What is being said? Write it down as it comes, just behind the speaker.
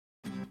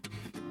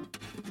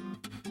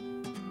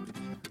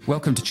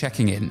Welcome to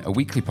Checking In, a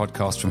weekly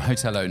podcast from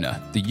Hotel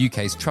Owner, the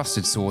UK's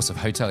trusted source of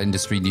hotel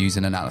industry news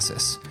and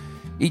analysis.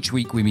 Each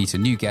week we meet a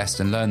new guest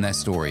and learn their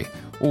story,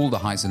 all the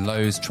highs and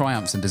lows,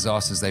 triumphs and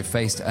disasters they've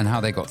faced and how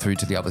they got through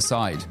to the other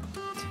side.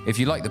 If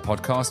you like the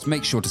podcast,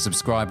 make sure to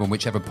subscribe on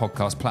whichever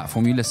podcast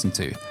platform you listen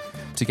to.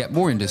 To get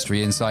more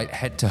industry insight,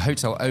 head to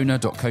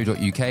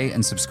hotelowner.co.uk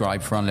and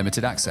subscribe for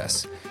unlimited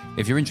access.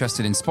 If you're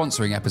interested in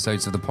sponsoring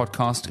episodes of the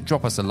podcast,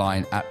 drop us a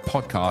line at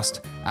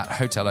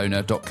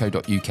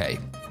podcast@hotelowner.co.uk.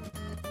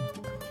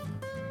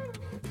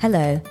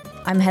 Hello,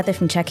 I'm Heather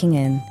from Checking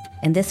In,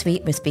 and this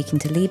week we're speaking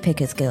to Lee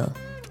Pickersgill,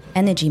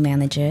 Energy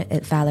Manager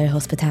at Valor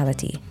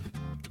Hospitality.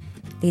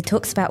 Lee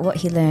talks about what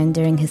he learned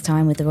during his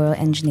time with the Royal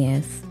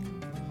Engineers,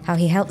 how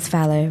he helps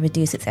Valor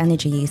reduce its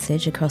energy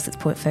usage across its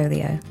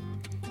portfolio,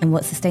 and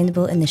what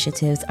sustainable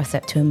initiatives are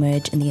set to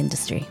emerge in the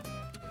industry.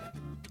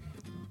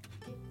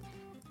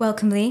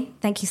 Welcome, Lee.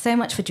 Thank you so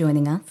much for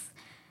joining us.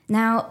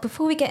 Now,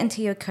 before we get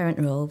into your current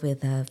role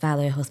with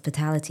Valor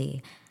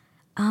Hospitality,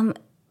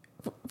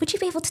 would you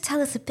be able to tell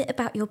us a bit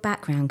about your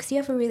background? Because you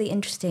have a really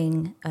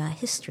interesting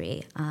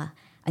history. I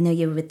know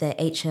you were with the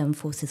HM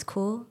Forces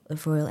Corps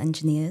of Royal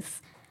Engineers.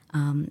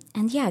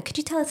 Could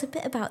you tell us a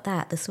bit about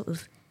that, the sort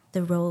of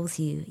the roles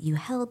you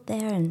held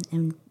there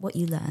and what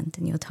you learned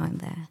in your time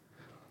there?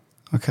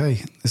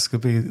 Okay, this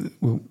could be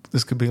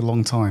a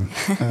long time.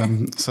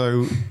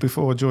 So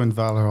before I joined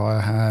Valor,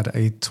 I had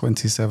a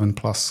 27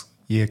 plus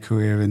year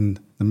career in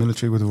the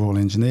military with the Royal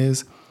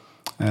Engineers.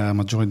 I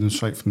joined them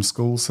straight from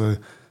school, so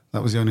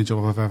that was the only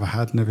job I've ever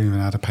had. Never even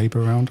had a paper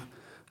round.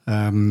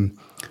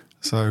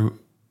 So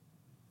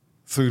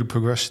through the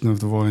progression of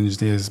the Royal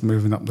Engineers,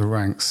 moving up the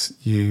ranks,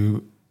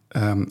 you,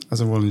 as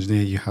a Royal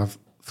Engineer, you have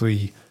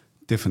 3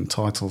 different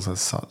titles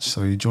as such.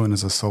 So you join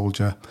as a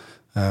soldier,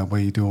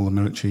 where you do all the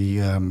military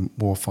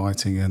war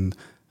fighting and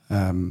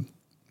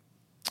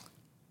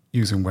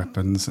using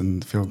weapons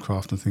and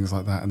fieldcraft and things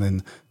like that. And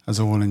then as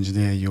a Royal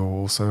Engineer, you're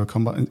also a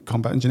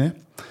combat engineer.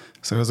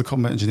 So as a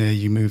combat engineer,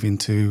 you move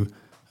into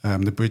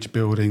the bridge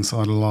building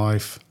side of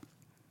life,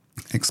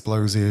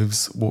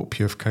 explosives, water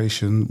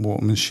purification,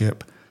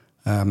 watermanship.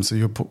 So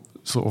you're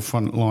sort of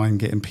front line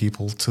getting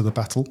people to the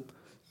battle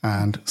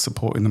and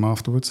supporting them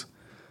afterwards.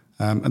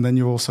 And then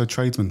you're also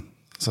tradesman.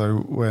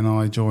 So when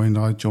I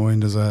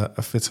joined as a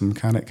fitter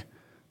mechanic,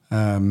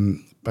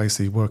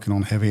 basically working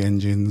on heavy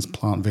engines,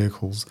 plant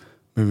vehicles,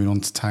 moving on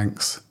to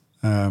tanks.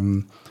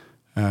 And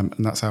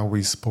that's how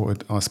I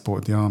supported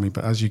the army.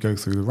 But as you go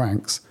through the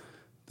ranks,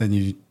 then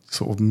you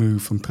sort of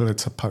move from pillar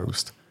to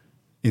post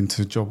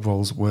into job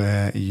roles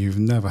where you've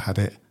never had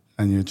it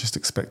and you're just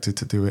expected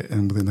to do it.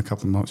 And within a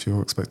couple of months,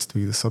 you're expected to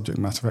be the subject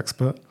matter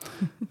expert.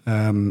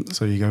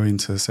 So you go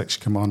into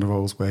section commander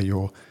roles where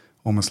you're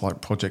almost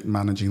like project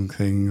managing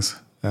things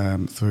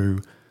through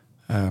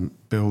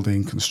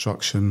building,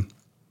 construction.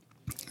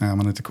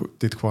 And I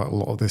did quite a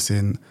lot of this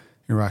in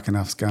Iraq and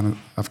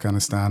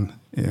Afghanistan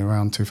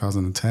around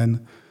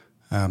 2010.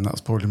 That was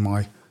probably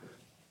my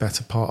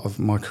better part of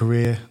my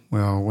career,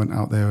 where I went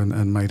out there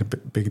and made a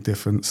big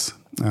difference.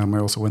 I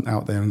also went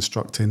out there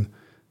instructing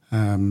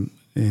in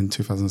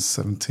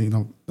 2013,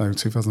 I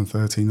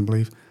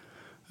believe.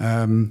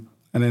 And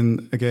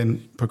then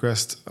again,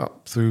 progressed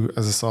up through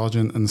as a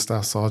sergeant and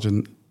staff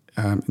sergeant,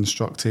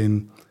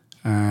 instructing,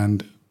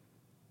 and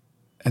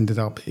ended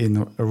up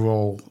in a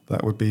role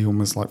that would be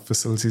almost like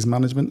facilities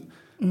management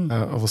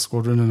of a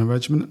squadron and a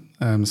regiment.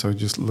 So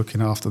just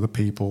looking after the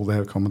people,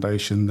 their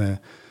accommodation, their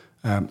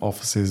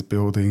offices,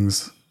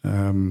 buildings,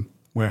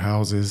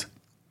 warehouses,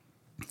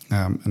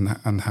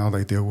 and how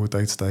they deal with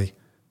day-to-day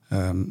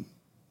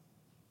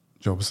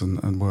jobs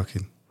and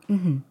working.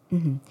 Mm-hmm,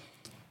 mm-hmm.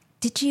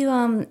 Did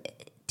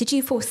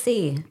you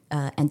foresee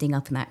ending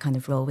up in that kind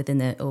of role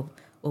within it, or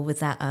was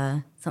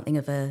that something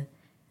of a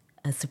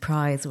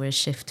surprise or a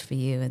shift for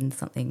you, and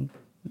something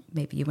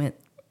maybe you weren't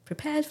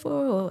prepared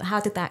for, or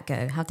how did that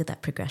go? How did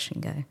that progression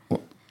go?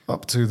 Well,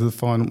 up to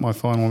my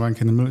final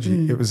rank in the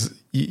military, it was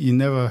you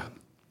never.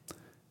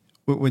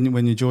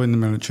 When you join the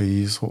military,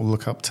 you sort of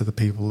look up to the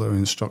people that are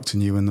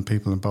instructing you and the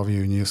people above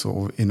you, and you're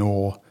sort of in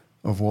awe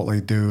of what they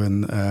do.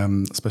 And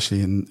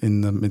especially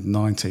in the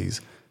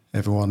mid-90s,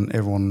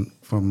 everyone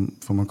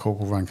from a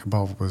corporal rank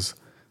above was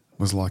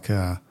like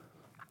a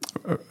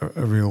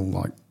real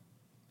like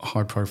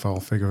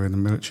high-profile figure in the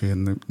military,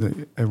 and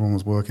everyone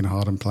was working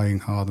hard and playing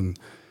hard, and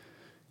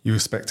you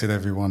respected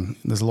everyone.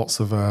 There's lots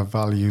of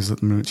values that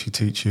the military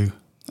teach you: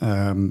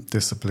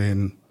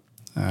 discipline,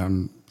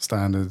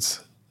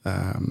 standards.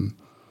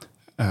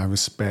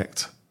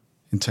 Respect,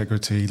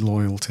 integrity,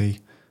 loyalty,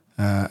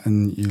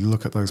 and you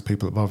look at those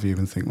people above you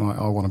and think, right,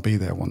 I want to be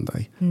there one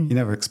day. You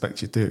never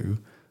expect you do,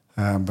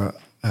 but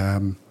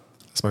I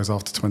suppose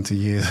after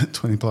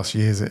 20 plus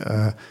years,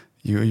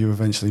 you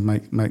eventually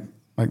make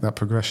that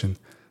progression.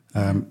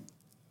 The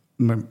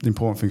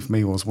important thing for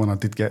me was when I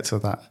did get to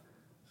that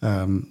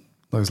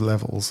those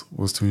levels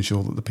was to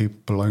ensure that the people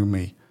below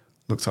me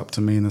looked up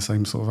to me in the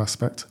same sort of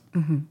aspect.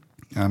 Mm-hmm.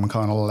 I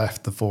kind of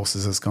left the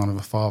forces as kind of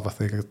a father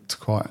figure to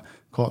quite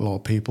a lot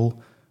of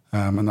people,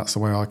 and that's the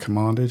way I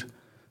commanded.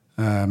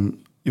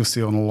 You'll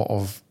see on a lot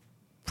of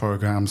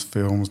programs,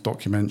 films,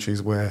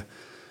 documentaries where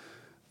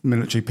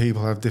military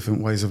people have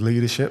different ways of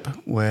leadership,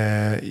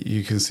 where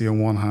you can see on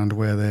one hand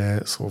where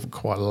they're sort of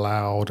quite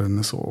loud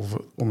and sort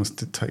of almost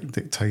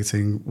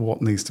dictating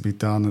what needs to be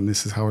done, and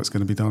this is how it's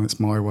going to be done, it's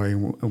my way,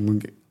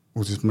 and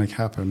we'll just make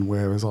happen.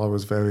 Whereas I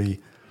was very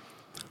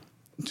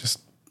just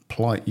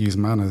polite, use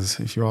manners.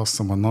 If you ask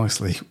someone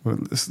nicely, well,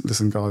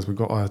 listen guys, we've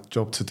got a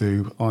job to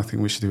do, I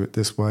think we should do it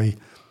this way.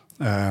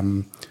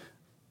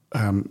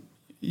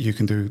 You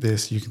can do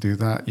this, you can do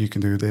that, you can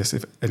do this.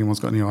 If anyone's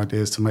got any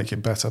ideas to make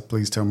it better,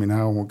 please tell me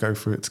now and we'll go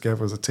through it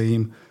together as a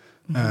team.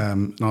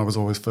 And I was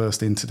always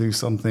first in to do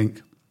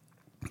something,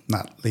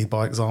 that lead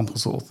by example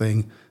sort of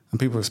thing.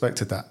 And people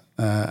respected that.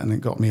 And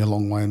it got me a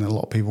long way, and a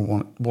lot of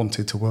people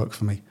wanted to work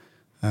for me,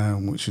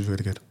 which was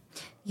really good.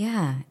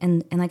 Yeah,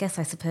 and I guess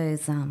I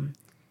suppose, in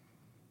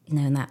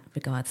that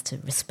regards to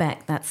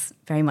respect, that's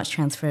very much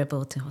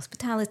transferable to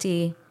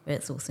hospitality, where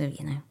it's also,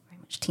 very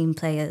much team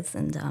players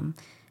and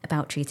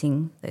about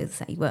treating those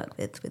that you work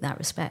with that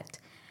respect.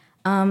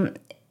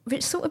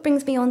 Which sort of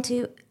brings me on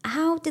to,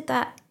 how did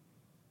that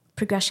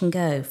progression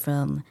go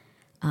from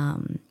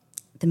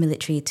the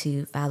military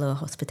to Valor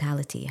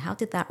Hospitality? How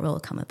did that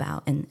role come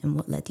about, and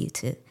what led you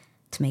to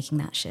making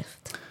that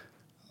shift?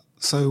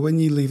 So when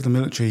you leave the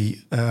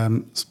military,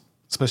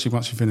 especially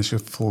once you finish your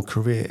full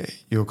career,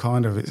 you're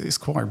it's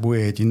quite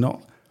weird. You're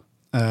not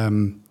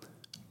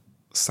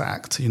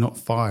sacked, you're not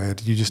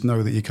fired. You just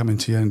know that you're coming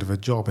to the end of a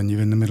job and you're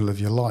in the middle of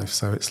your life.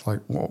 So it's like,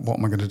 what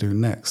am I going to do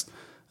next?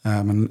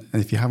 And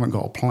if you haven't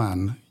got a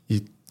plan,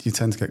 you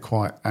tend to get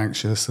quite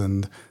anxious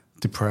and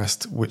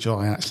depressed, which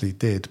I actually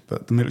did.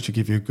 But the military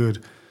give you a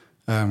good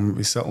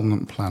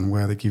resettlement plan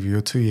where they give you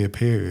a 2-year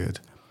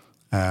period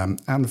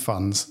and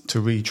funds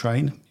to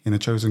retrain in a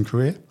chosen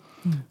career.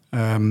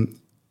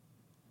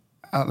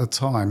 At the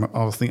time,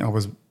 I think I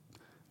was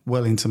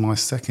well into my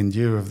 2nd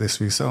year of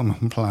this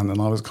resettlement plan,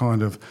 and I was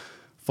kind of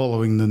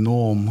following the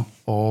norm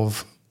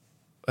of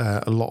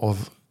a lot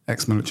of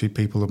ex-military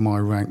people of my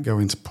rank go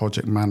into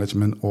project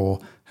management or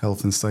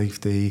health and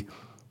safety.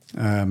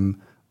 And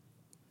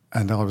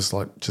I was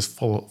like just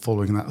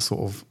following that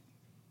sort of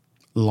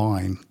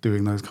line,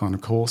 doing those kind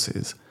of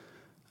courses.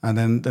 And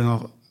then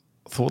I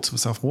thought to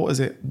myself, what is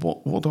it?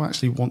 What do I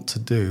actually want to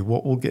do?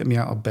 What will get me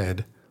out of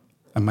bed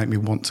and make me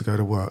want to go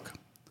to work?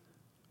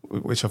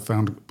 Which I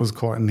found was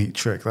quite a neat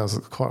trick. That was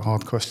a quite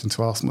hard question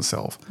to ask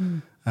myself.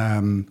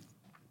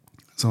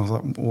 So I was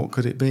like, what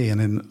could it be? And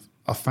then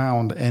I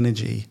found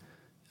energy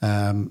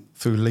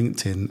through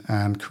LinkedIn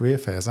and career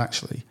fairs,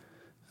 actually.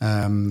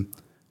 And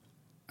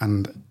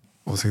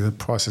obviously the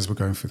prices were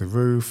going through the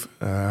roof.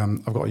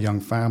 I've got a young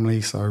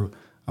family, so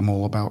I'm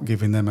all about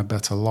giving them a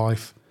better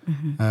life.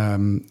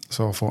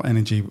 So I thought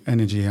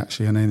energy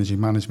actually, and energy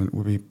management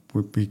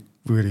would be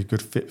really a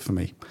good fit for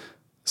me.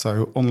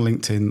 So on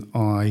LinkedIn,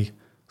 I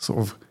sort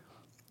of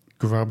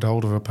grabbed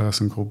hold of a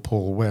person called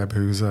Paul Webb,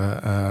 who's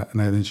an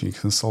energy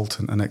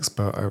consultant and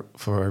expert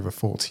for over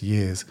 40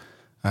 years.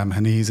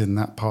 And he's in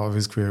that part of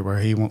his career where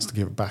he wants to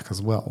give back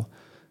as well.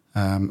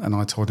 And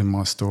I told him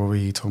my story,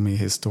 he told me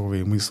his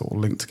story, and we sort of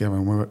linked together,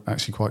 and we're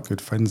actually quite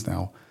good friends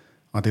now.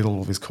 I did all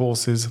of his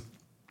courses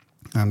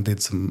and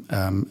did some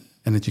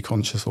energy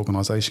conscious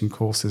organisation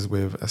courses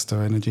with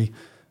Esther Energy,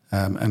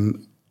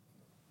 and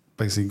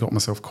basically got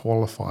myself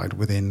qualified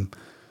within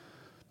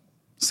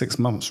 6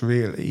 months,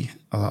 really.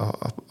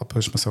 I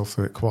pushed myself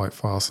through it quite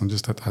fast and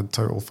just had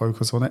total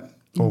focus on it.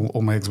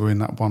 All my eggs were in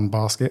that one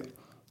basket.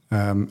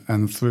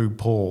 And through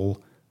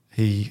Paul,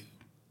 he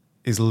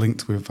is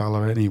linked with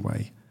Valor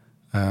anyway.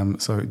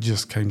 So it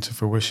just came to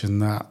fruition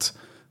that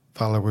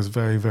Valor was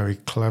very, very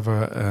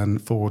clever and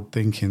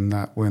forward-thinking,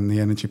 that when the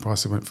energy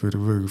prices went through the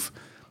roof,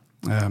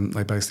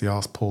 they basically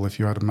asked Paul, if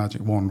you had a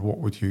magic wand, what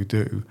would you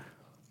do?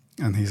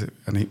 And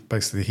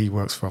he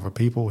works for other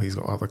people. He's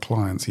got other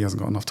clients. He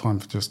hasn't got enough time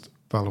for just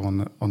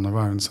Valor on their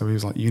own. So he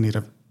was like, you need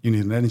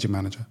an energy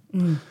manager.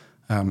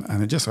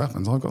 And it just so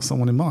happens I've got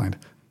someone in mind.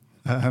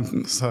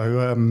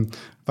 So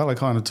Valor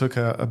kind of took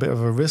a bit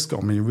of a risk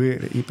on me,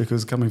 really,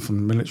 because coming from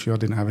the military, I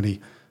didn't have any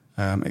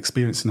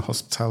experience in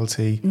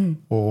hospitality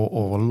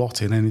or a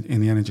lot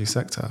in the energy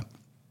sector.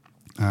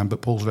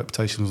 But Paul's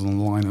reputation was on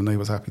the line, and he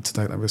was happy to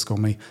take that risk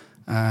on me.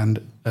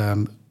 And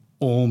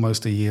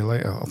almost a year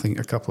later, I think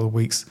a couple of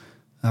weeks,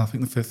 I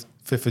think the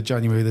 5th of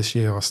January this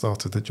year, I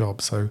started the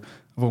job. So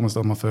I've almost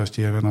done my first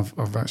year, and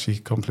I've actually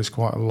accomplished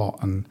quite a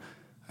lot. And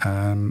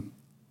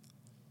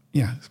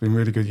it's been a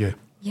really good year.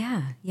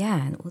 Yeah,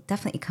 and we'll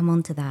definitely come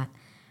on to that.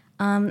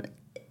 And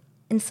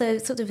so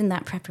sort of in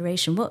that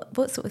preparation, what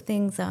sort of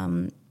things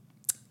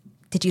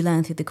did you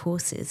learn through the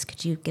courses?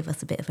 Could you give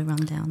us a bit of a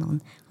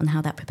rundown on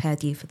how that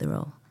prepared you for the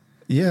role?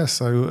 Yeah,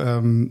 so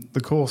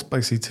the course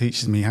basically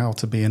teaches me how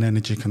to be an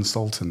energy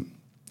consultant.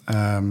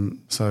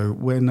 So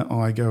when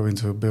I go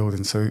into a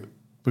building, so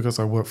because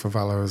I work for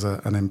Valor as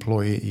an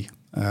employee,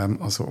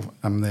 I sort of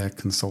am their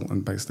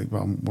consultant basically,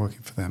 but I'm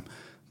working for them.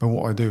 But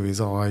what I do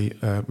is I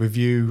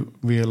review,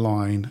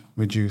 realign,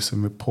 reduce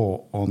and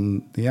report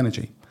on the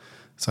energy.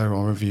 So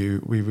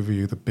we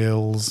review the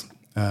bills,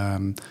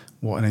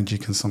 what energy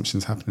consumption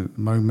is happening at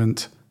the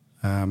moment,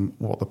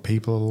 what the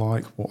people are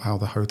like, how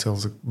the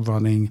hotels are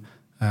running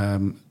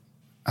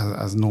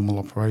as normal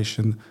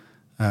operation.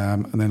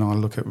 And then I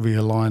look at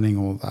realigning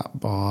all that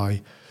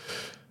by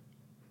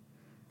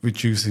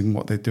reducing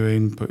what they're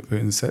doing,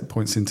 putting set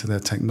points into their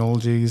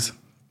technologies,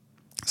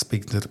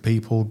 speaking to the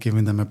people,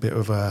 giving them a bit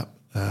of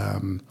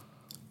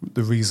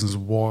the reasons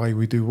why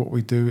we do what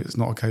we do. It's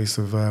not a case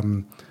of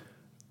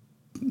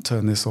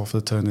turn this off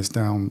or turn this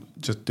down,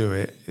 just do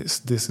it.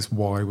 This is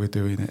why we're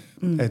doing it.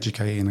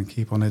 Educating and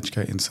keep on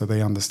educating so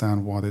they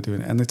understand why they're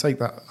doing it. And they take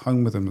that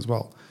home with them as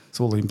well.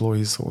 So all the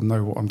employees sort of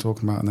know what I'm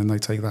talking about, and then they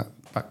take that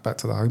back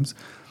to their homes.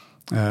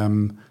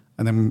 And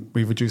then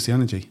we reduce the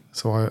energy.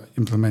 So I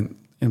implement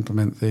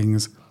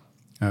things,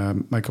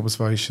 make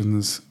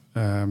observations,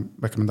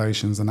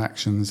 recommendations and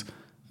actions,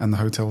 and the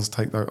hotels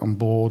take that on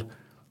board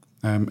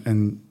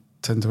and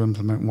tend to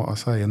implement what I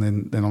say. And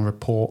then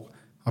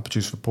I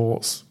produce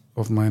reports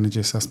of my energy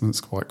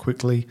assessments quite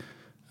quickly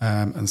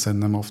and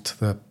send them off to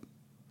the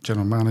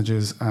general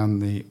managers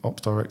and the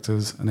ops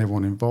directors and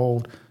everyone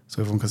involved,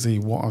 so everyone can see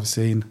what I've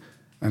seen.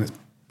 And it's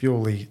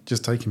purely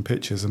just taking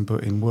pictures and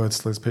putting words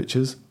to those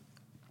pictures.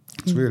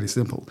 It's really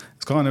simple.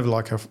 It's kind of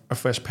like a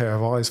fresh pair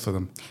of eyes for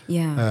them.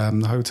 Yeah.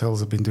 The hotels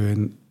have been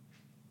doing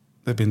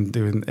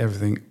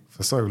everything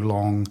for so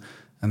long,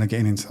 and they're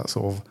getting into that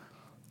sort of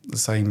the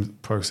same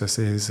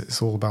processes.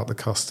 It's all about the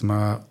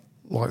customer.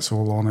 Lights are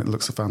all on. It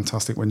looks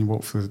fantastic when you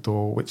walk through the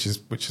door, which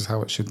is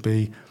how it should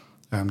be.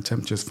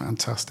 Temperature's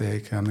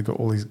fantastic, and they've got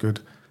all these good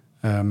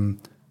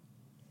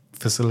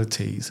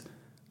facilities.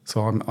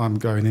 So I'm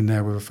going in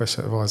there with a fresh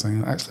set of eyes,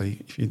 saying,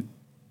 actually,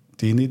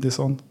 do you need this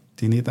on?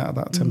 Do you need that at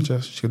that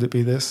temperature? Should it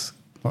be this?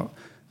 But,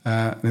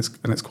 and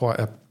it's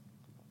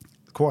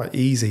quite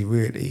easy,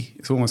 really.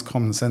 It's almost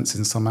common sense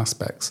in some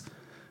aspects.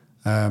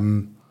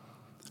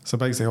 So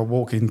basically, I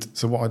walk in.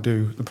 So what I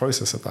do, the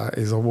process of that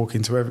is I walk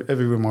into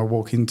every room I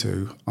walk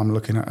into. I'm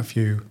looking at a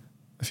few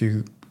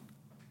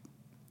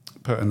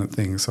pertinent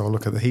things. So I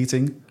look at the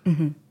heating,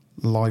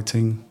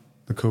 lighting,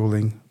 the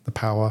cooling, the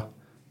power,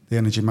 the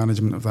energy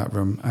management of that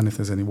room, and if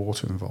there's any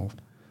water involved.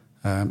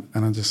 And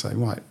I just say,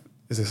 right,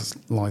 is this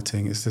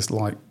lighting? Is this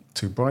light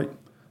too bright?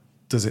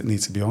 Does it need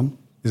to be on?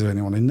 Is there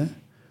anyone in there?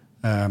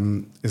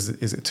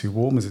 Is it too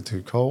warm? Is it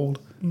too cold?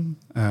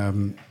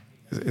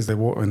 Is there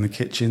water in the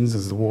kitchens?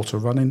 Is the water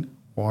running?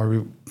 Why are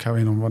we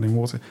carrying on running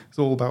water? It's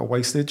all about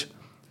wastage.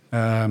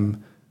 The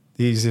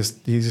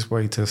easiest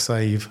way to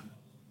save,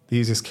 the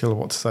easiest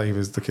kilowatt to save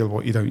is the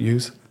kilowatt you don't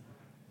use.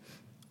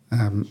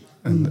 And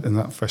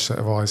that fresh set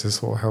of eyes is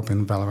sort of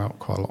helping Valor out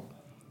quite a lot.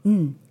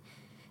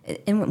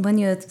 And when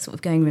you're sort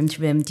of going room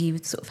to room, do you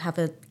sort of have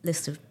a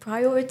list of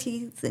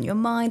priorities in your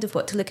mind of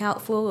what to look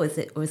out for, or is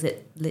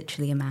it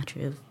literally a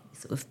matter of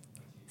sort of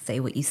say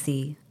what you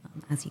see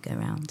as you go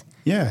around?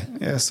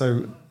 Yeah.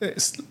 So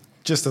it's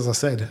just as I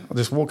said, I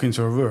just walk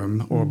into a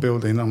room or a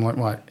building. I'm like,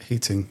 right,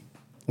 heating,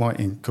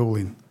 lighting,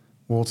 cooling,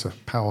 water,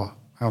 power.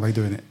 How are they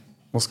doing it?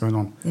 What's going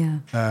on? Yeah.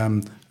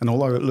 And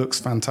although it looks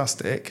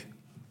fantastic,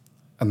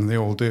 and they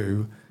all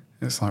do,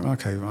 it's like,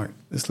 okay, right,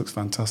 this looks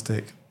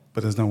fantastic,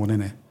 but there's no one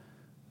in it.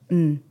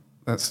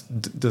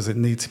 Does it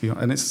need to be?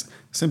 And it's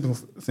simple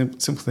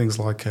things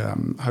like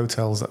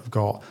hotels that have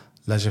got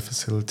leisure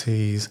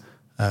facilities,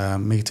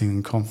 meeting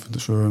and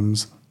conference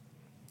rooms.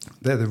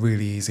 They're the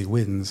really easy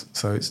wins.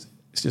 So it's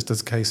just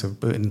a case of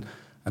putting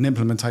an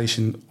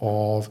implementation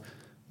of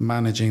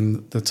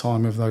managing the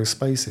time of those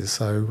spaces.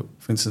 So,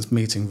 for instance,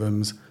 meeting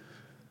rooms.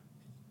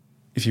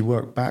 If you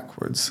work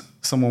backwards,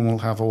 someone will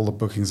have all the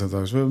bookings of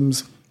those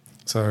rooms.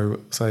 So,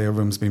 say a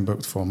room's been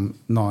booked from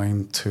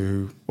 9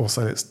 to, or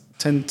say it's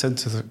 10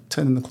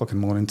 o'clock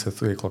in the morning to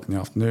 3 o'clock in the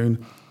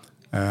afternoon.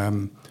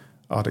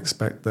 I'd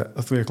expect that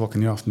at 3 o'clock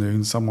in the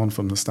afternoon, someone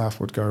from the staff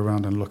would go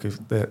around and look if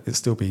it's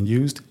still being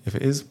used. If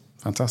it is,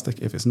 fantastic.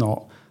 If it's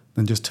not,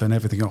 then just turn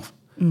everything off.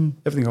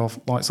 Everything off,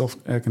 lights off,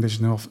 air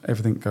conditioning off,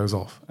 everything goes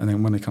off. And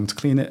then when they come to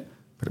clean it,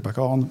 put it back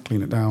on,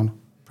 clean it down,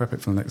 prep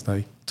it for the next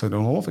day, turn it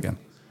all off again.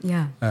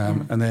 Yeah.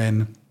 And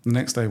then the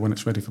next day when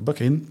it's ready for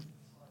booking,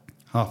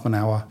 half an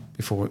hour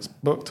before it's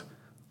booked,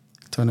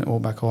 turn it all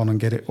back on and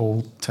get it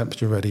all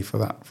temperature ready for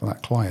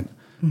that client,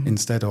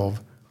 instead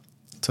of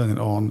turning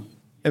it on,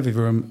 every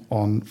room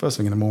on first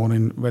thing in the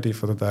morning, ready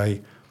for the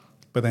day.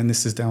 But then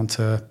this is down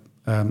to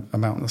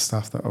amount of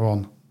staff that are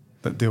on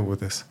that deal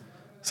with this.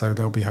 So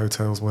there'll be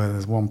hotels where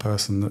there's one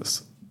person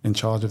that's in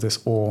charge of this,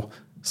 or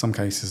some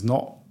cases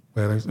not,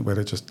 where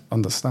they're just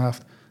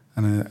understaffed,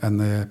 and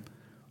they're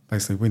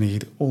basically, we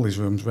need all these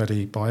rooms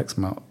ready by X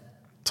amount of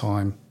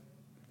time.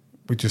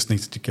 We just need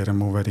to get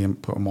them all ready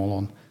and put them all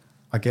on.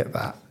 I get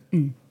that,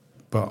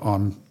 but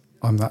I'm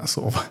that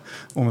sort of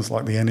almost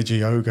like the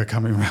energy ogre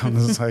coming around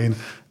and saying,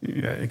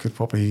 yeah, you could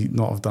probably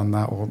not have done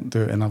that or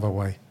do it another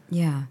way.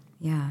 Yeah.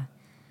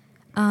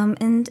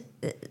 And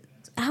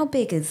how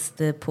big is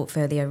the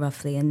portfolio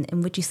roughly?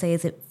 And would you say,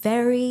 is it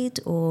varied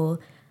or,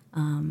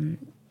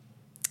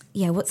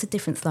 what's the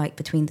difference like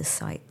between the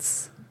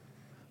sites?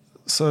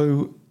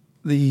 So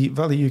the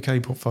Valor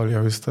UK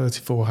portfolio is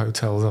 34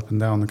 hotels up and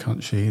down the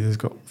country. There's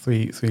got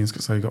three so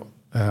you've got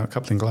a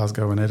couple in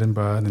Glasgow and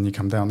Edinburgh, and then you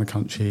come down the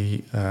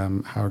country,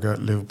 Harrogate,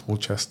 Liverpool,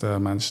 Chester,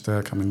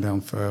 Manchester, coming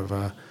down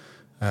further,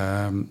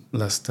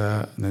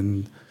 Leicester, and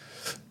then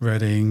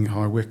Reading,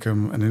 High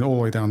Wycombe, and then all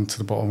the way down to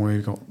the bottom where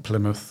you've got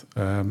Plymouth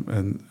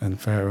and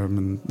Fareham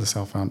and the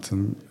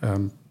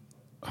Southampton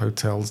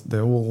hotels.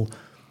 They're all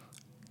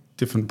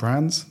different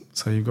brands.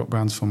 So you've got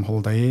brands from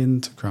Holiday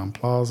Inn to Crown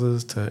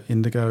Plazas to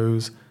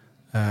Indigos,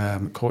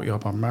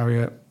 Courtyard by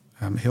Marriott,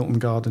 Hilton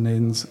Garden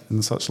Inns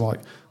and such like.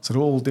 So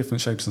they're all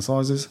different shapes and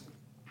sizes,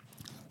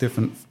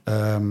 different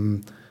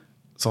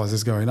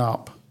sizes going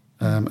up,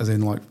 as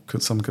in like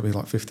some could be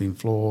like 15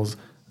 floors,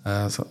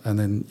 and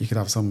then you could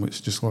have some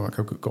which just like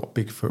have got a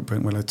big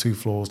footprint where they're 2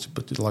 floors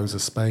but just loads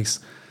of space.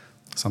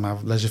 Some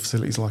have leisure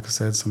facilities, like I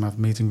said, some have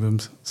meeting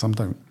rooms, some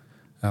don't.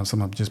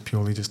 Some have just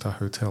purely just a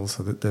hotel,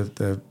 so that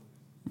they're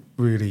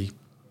really,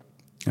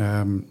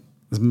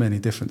 there's many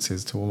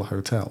differences to all the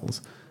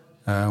hotels.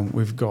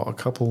 We've got a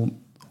couple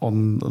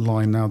on the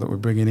line now that we're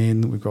bringing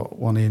in. We've got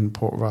one in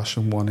Portrush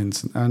and one in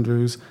St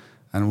Andrews,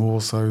 and we're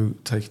also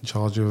taking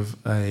charge of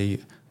a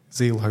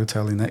Zeal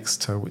Hotel in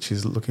Exeter, which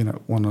is looking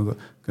at going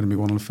to be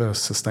one of the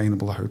first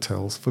sustainable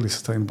hotels, fully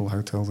sustainable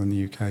hotels in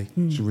the UK,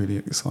 which is really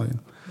exciting.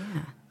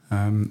 Yeah.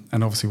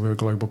 And obviously we're a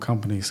global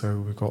company, so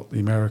we've got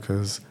the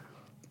Americas,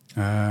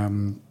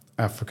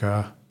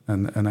 Africa,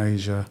 and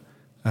Asia.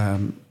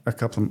 A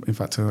couple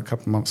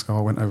of months ago,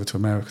 I went over to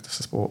America to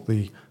support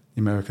the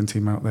American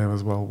team out there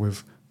as well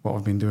with what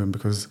I've been doing,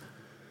 because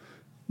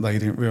they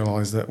didn't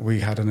realise that we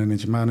had an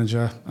energy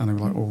manager, and they were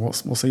like, "Well,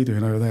 what's he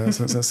doing over there?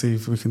 So let's see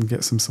if we can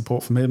get some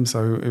support from him."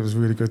 So it was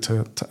really good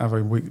to have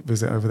a week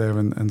visit over there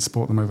and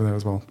support them over there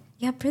as well.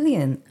 Yeah,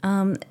 brilliant.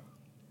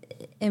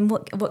 And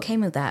what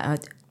came of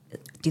that?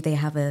 Do they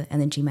have an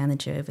energy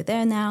manager over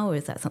there now, or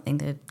is that something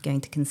they're going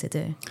to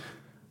consider?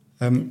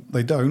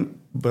 They don't,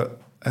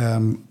 but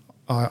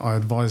I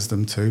advise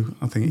them to.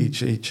 I think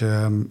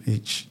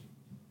each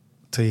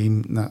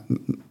team,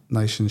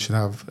 nation should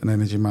have an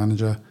energy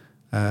manager,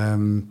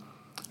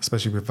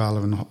 especially with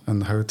Valor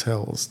and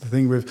hotels. The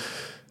thing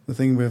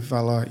with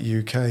Valor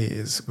UK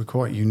is we're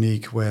quite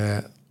unique,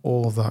 where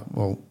all of that.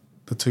 Well,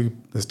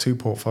 there's 2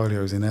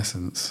 portfolios in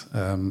essence,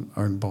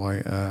 owned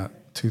by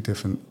 2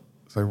 different.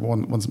 So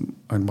one's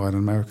owned by an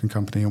American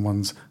company and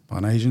one's by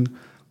an Asian.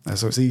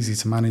 So it's easy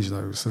to manage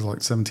those. So there's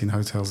like 17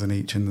 hotels in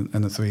each, and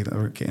the 3 that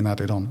are getting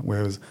added on.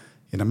 Whereas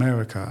in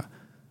America,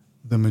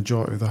 the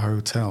majority of the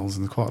hotels,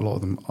 and quite a lot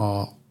of them,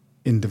 are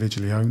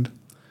individually owned.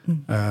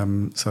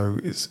 So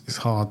it's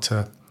hard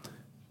to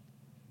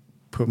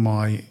put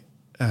my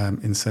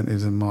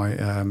incentives and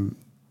my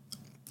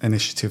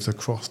initiatives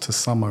across to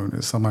some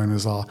owners. Some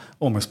owners are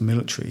almost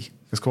military.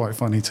 It's quite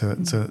funny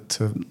to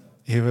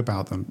hear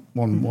about them.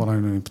 One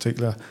owner in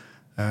particular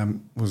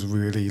was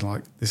really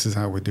like, "This is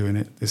how we're doing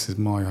it. This is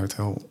my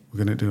hotel. We're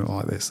going to do it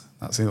like this.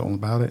 That's it, all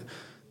about it."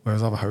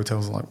 Whereas other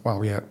hotels are like,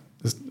 "Wow, yeah,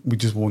 we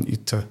just want you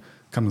to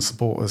come and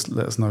support us.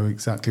 Let us know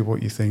exactly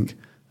what you think,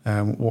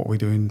 what we're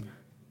doing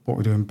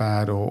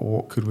bad, or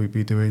what could we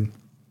be doing."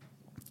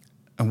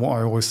 And what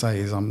I always say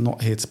is, I'm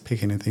not here to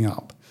pick anything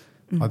up.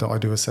 I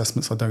do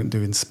assessments. I don't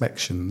do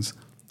inspections.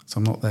 So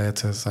I'm not there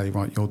to say,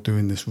 right, you're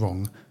doing this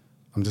wrong.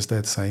 I'm just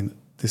there to say,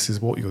 this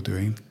is what you're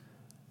doing.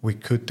 We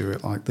could do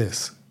it like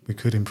this. We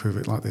could improve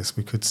it like this.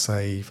 We could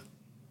save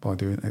by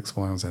doing X,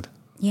 Y, or Z.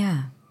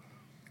 Yeah.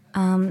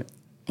 And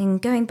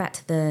going back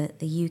to the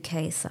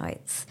UK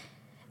sites,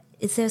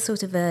 is there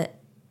sort of an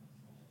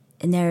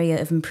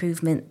area of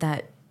improvement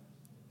that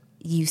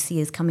you see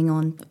as coming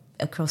on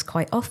across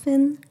quite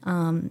often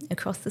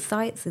across the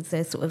sites? Is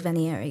there sort of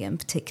any area in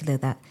particular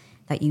that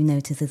you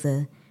notice as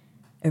a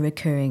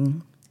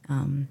recurring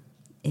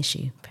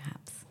issue,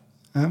 perhaps?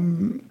 I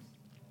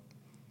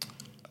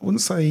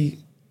wouldn't say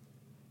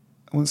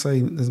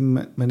there's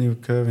many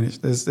recurring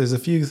issues. There's a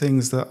few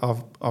things that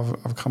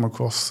I've come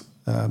across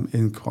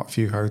in quite a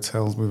few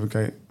hotels with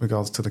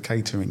regards to the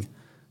catering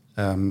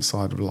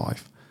side of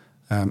life.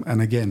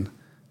 And again,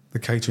 the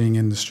catering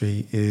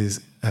industry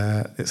is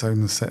its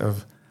own set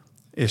of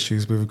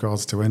issues with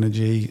regards to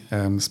energy,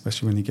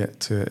 especially when you get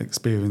to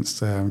experienced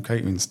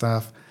catering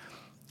staff.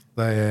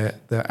 Their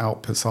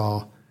outputs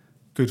are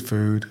good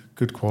food,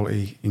 good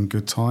quality, in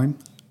good time.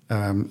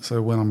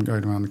 So when I'm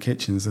going around the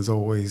kitchens, there's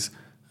always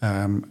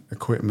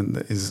equipment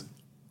that is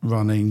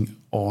running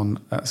on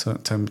at a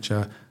certain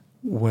temperature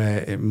where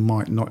it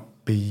might not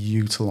be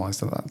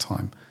utilised at that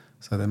time.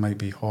 So there may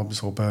be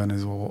hobs or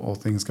burners or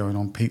things going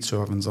on, pizza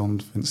ovens on,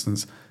 for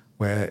instance,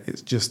 where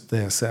it's just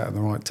there set at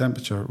the right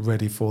temperature,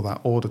 ready for that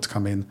order to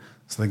come in,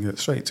 so they can get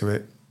straight to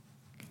it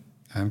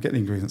and get the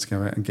ingredients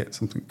together and get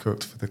something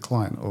cooked for the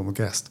client or the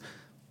guest.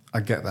 I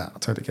get that, I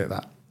totally get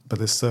that. But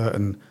there's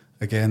certain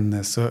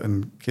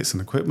kits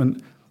and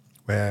equipment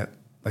where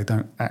they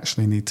don't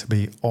actually need to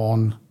be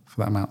on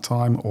for that amount of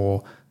time,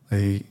 or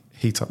they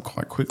heat up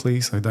quite quickly,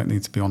 so they don't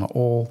need to be on at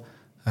all.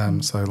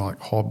 So like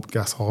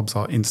gas hobs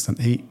are instant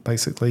heat,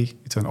 basically.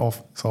 You turn it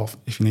off, it's off.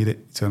 If you need it,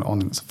 you turn it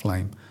on and it's a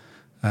flame.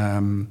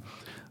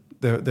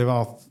 There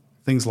are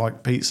things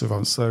like pizza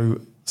ovens. So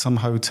some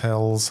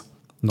hotels,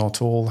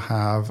 not all,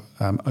 have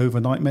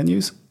overnight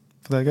menus.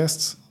 for their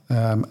guests,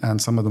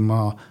 and some of them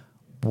are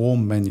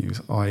warm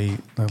menus, i.e.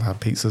 they'll have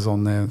pizzas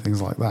on there and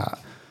things like that.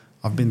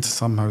 I've been to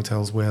some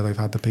hotels where they've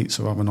had the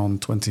pizza oven on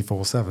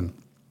 24/7.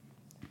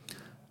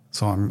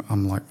 So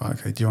I'm like,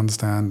 okay, do you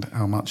understand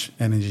how much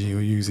energy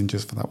you're using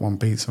just for that one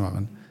pizza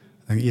oven?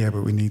 They go, yeah,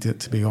 but we need it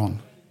to be on.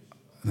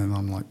 And then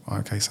I'm like,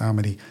 okay, so how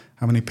many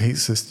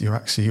pizzas do you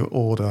actually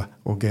order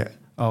or get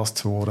asked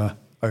to order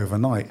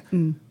overnight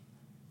in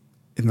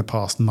the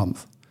past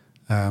month?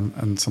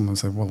 And someone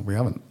said, well, we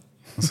haven't.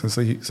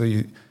 So you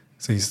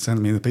sent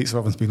me the pizza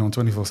oven's been on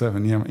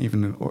 24/7. You haven't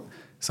even.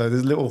 So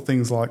there's little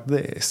things like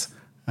this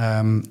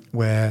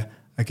where,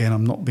 again,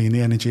 I'm not being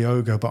the energy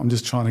ogre, but I'm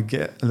just trying to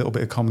get a little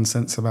bit of common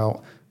sense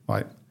about,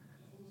 right,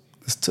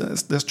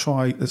 let's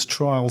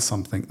trial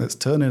something. Let's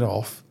turn it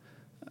off,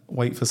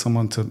 wait for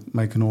someone to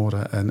make an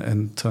order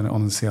and turn it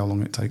on and see how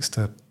long it takes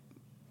to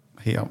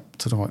heat up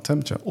to the right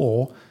temperature.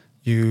 Or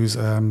use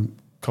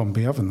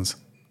combi ovens,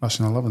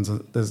 Rational ovens.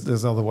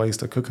 There's other ways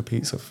to cook a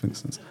pizza, for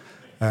instance.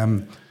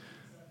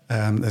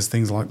 There's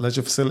things like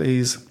leisure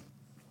facilities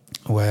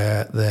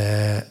where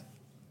their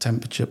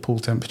pool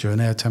temperature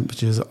and air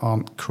temperatures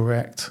aren't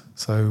correct.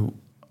 So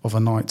of a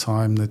night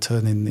time, they're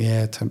turning the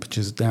air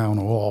temperatures down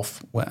or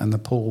off, and the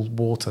pool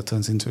water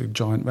turns into a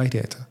giant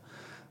radiator.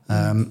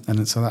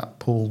 And so that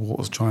pool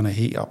water's trying to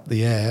heat up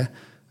the air.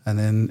 And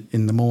then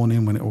in the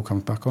morning, when it all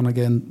comes back on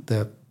again,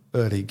 the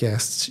early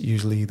guests,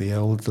 usually the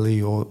elderly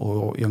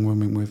or young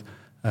women with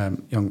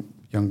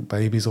young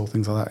babies or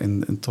things like that,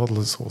 and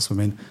toddlers sort of swim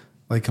in,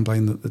 they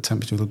complain that the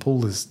temperature of the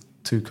pool is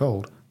too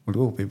cold. Well, it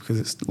will be because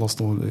it's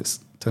lost all its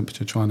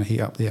temperature trying to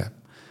heat up the air.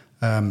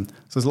 So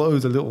there's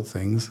loads of little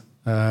things.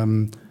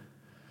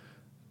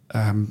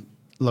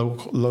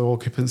 Low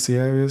occupancy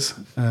areas,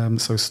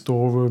 so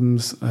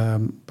storerooms,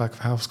 back of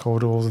house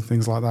corridors and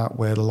things like that,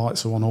 where the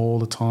lights are on all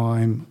the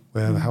time,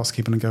 where the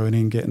housekeeping are going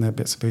in, getting their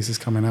bits and pieces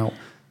coming out.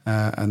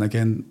 And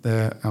again,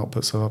 their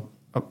outputs are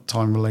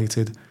time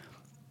related.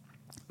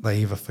 They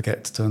either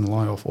forget to turn the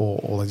light off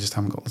or they just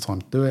haven't got the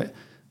time to do it,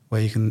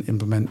 where you can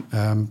implement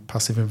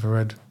passive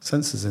infrared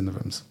sensors in the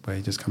rooms, where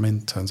you just come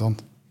in, turns on,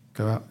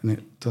 go out, and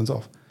it turns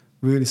off.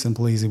 Really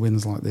simple, easy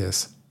wins like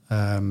this.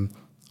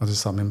 Are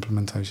just some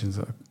implementations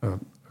that are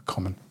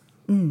common.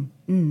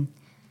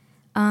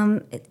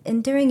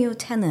 And during your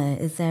tenure,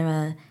 is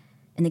there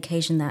an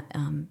occasion that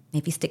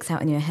maybe sticks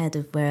out in your head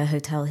of where a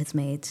hotel has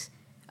made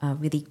a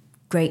really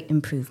great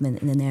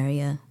improvement in an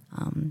area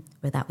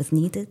where that was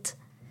needed?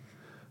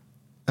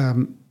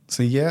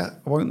 So yeah,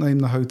 I won't name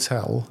the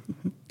hotel,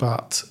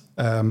 but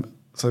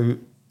so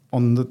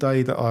on the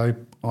day that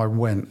I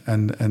went,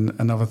 and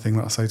another thing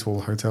that I say to all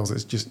the hotels,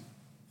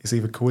 it's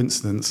either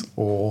coincidence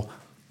or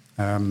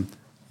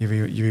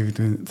you're either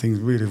doing things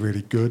really,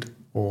 really good,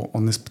 or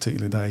on this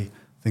particular day,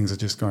 things are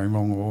just going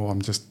wrong, or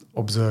I'm just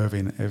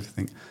observing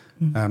everything.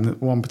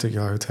 One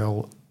particular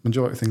hotel,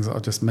 majority of things that I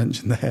just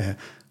mentioned there,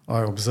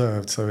 I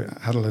observed. So it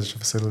had a leisure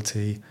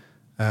facility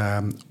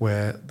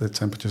where the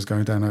temperature was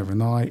going down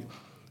overnight.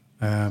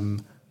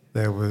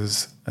 There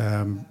was,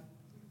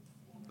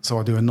 so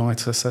I do a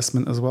night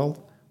assessment as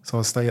well. So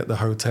I stay at the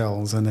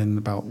hotels, and then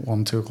about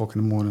 1, 2 o'clock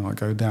in the morning, I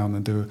go down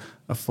and do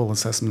a full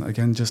assessment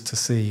again, just to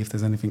see if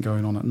there's anything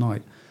going on at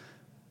night.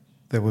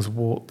 There was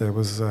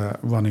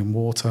running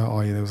water,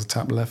 i.e. there was a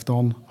tap left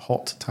on,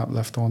 hot tap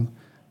left on,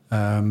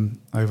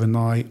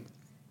 overnight.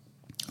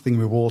 The thing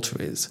with water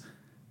is,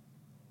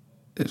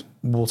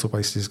 water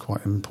waste is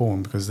quite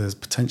important because there's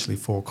potentially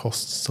 4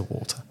 costs to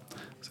water.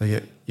 So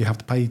you have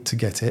to pay to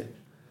get it.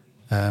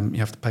 You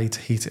have to pay to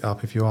heat it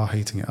up if you are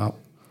heating it up.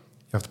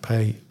 You have to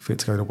pay for it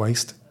to go to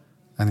waste.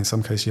 And in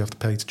some cases, you have to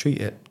pay to treat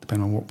it,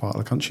 depending on what part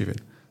of the country you're in.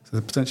 So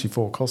there's potentially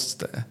 4 costs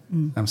there.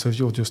 So if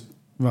you're just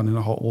running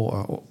a hot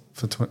water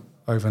for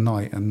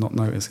overnight and not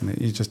noticing it,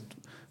 you're just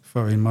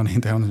throwing money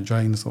down the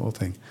drain sort of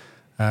thing.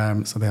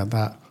 So they had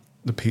that.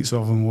 The pizza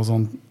oven was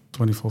on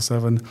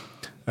 24/7.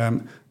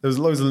 There was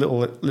loads of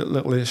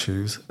little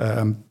issues,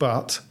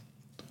 but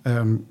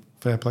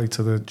fair play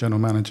to the general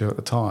manager at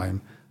the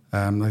time.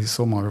 They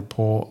saw my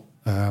report,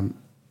 opened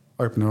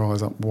their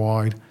eyes up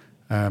wide,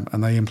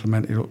 and they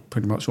implemented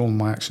pretty much all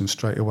my actions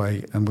straight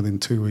away. And within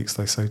 2 weeks,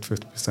 they saved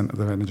 50% of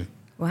their energy.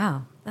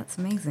 Wow, that's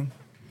amazing.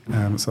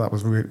 So that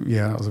was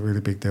that was a really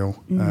big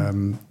deal.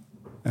 And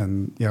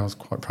I was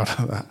quite proud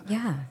of that.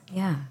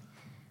 Yeah.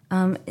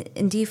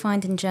 And do you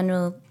find in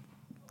general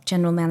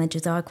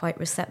managers are quite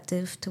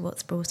receptive to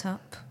what's brought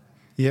up?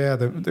 Yeah,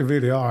 they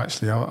really are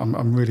actually.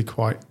 I'm really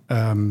quite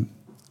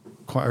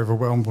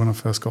overwhelmed when I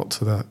first got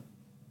to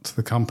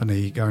the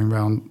company, going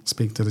around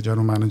speaking to the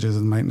general managers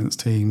and maintenance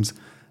teams.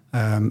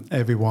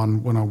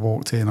 Everyone, when I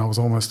walked in, I was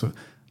almost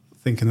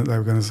thinking that they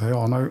were going to say,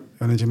 "Oh no,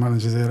 energy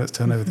manager's here, let's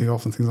turn everything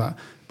off," and things like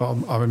that.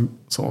 But I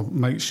sort of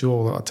make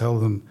sure that I tell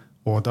them,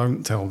 or I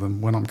don't tell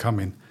them when I'm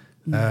coming,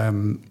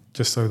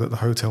 just so that the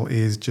hotel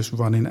is just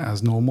running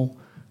as normal.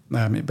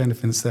 It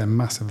benefits them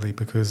massively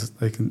because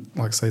they can,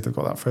 like I say, they've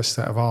got that fresh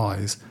set of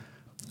eyes,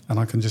 and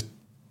I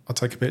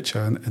take a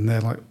picture and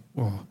they're like,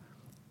 "Well,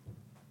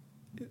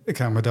 the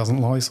camera doesn't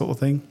lie," sort of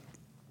thing.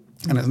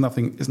 And it's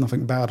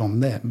nothing bad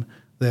on them.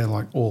 they're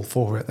like all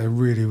for it. They're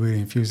really, really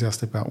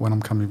enthusiastic about when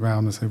I'm coming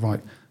round and say, right,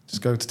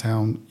 just go to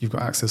town. You've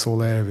got access to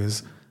all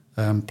areas.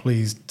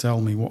 Please tell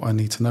me what I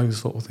need to know,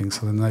 sort of thing.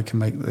 So then they can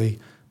make the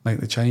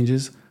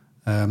changes.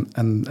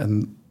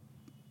 And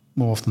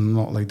more often than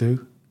not, they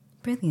do.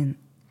 Brilliant.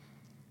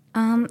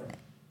 And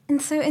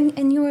so,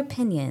 in your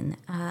opinion,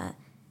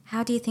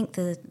 how do you think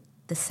the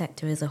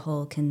sector as a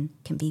whole can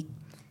be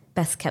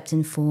best kept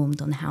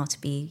informed on how to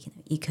be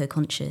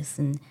eco-conscious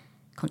and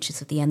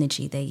conscious of the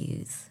energy they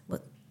use?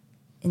 What,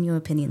 in your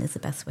opinion, is the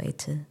best way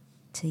to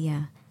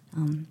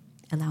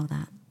allow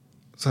that?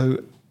 So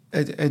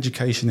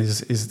education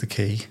is the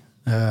key.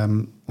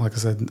 Like I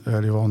said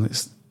earlier on,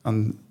 it's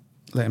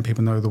letting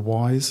people know the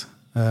whys,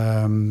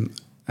 and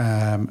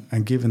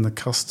giving the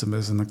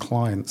customers and the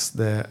clients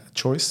their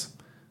choice.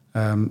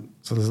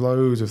 So there's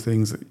loads of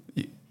things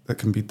that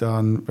can be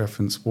done,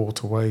 reference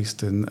water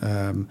waste,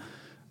 and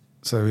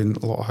so in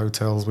a lot of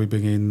hotels we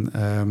bring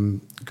in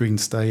green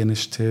stay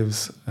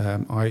initiatives.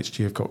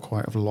 IHG have got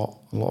quite a lot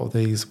of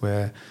these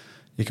where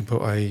you can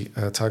put a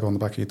tag on the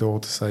back of your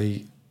door to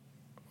say,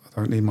 I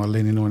don't need my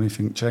linen or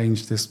anything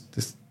changed this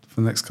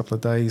for the next couple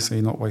of days, so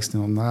you're not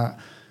wasting on that.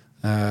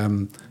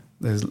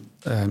 There's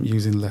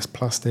using less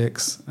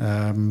plastics,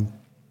 food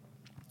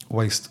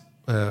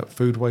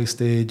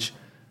wastage.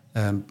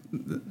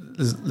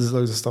 There's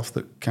loads of stuff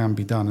that can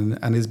be done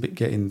and is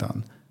getting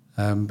done,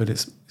 but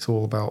it's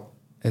all about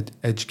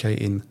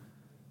educating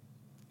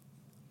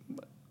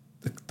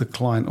the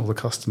client or the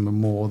customer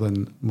more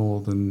than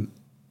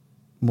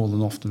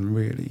often,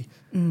 really.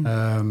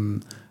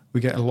 We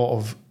get a lot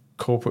of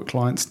corporate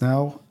clients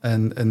now,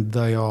 and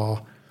they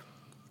are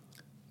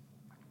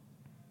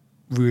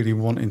really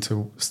wanting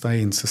to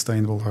stay in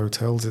sustainable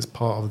hotels. It's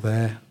part of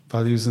their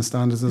values and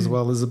standards as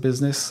well as a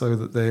business, so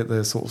that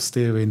they're sort of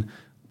steering.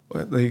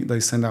 They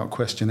send out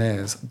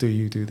questionnaires. Do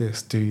you do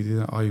this? Do you do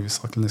that? Are you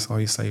recycling this? Are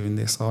you saving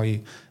this? Are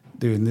you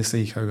doing this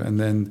eco? And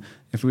then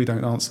if we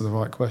don't answer the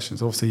right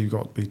questions, obviously you've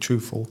got to be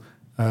truthful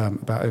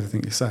about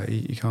everything you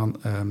say. You can't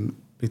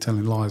be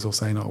telling lies or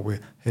saying, oh, we're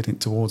heading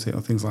towards it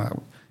or things like that.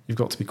 You've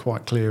got to be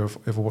quite clear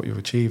of what you're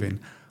achieving.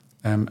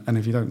 And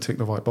if you don't tick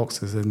the right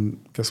boxes, then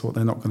guess what?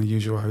 They're not going to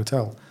use your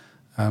hotel.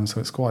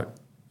 So it's quite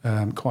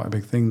a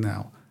big thing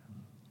now.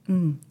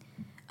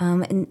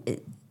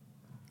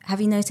 Have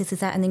you noticed,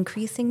 is that an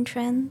increasing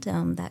trend,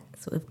 that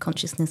sort of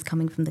consciousness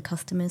coming from the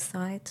customer's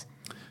side?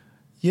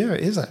 Yeah,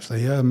 it is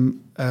actually.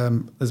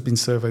 There's been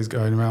surveys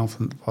going around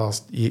for the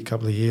past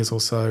couple of years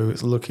or so.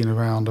 It's looking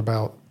around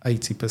about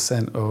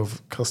 80%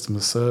 of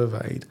customers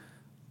surveyed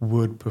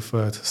would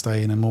prefer to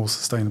stay in a more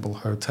sustainable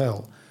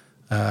hotel,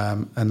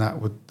 and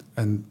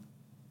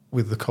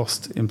with the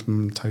cost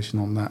implementation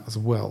on that as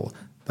well,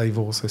 they've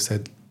also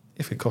said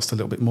if it costs a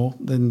little bit more,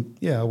 then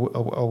yeah,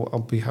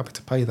 I'll be happy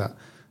to pay that.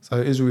 So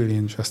it is really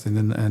interesting,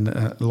 and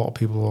a lot of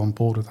people are on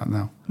board with that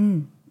now.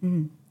 And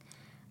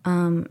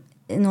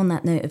on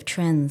that note of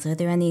trends, are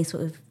there any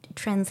sort of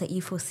trends that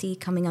you foresee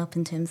coming up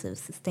in terms of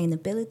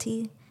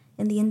sustainability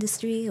in the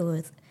industry,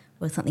 or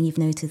something you've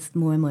noticed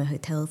more and more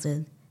hotels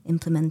are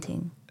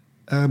implementing?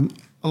 A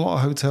lot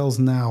of hotels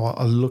now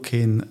are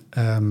looking,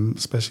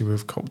 especially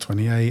with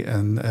COP28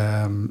 and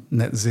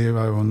net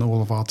zero and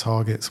all of our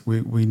targets,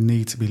 we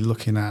need to be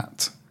looking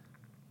at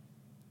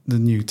the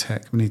new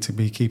tech. We need to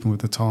be keeping with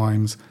the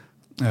times,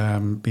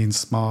 being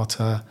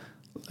smarter,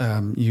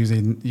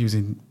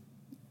 using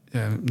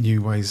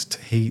new ways to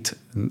heat,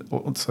 and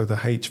also the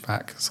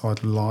HVAC side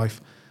of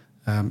life.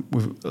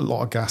 With a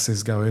lot of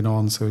gases going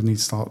on, so we need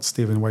to start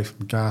steering away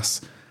from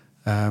gas.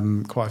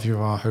 Quite a few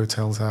of our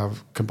hotels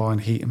have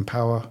combined heat and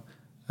power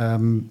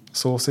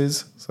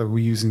sources, so we're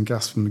using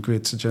gas from the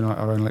grid to generate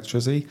our own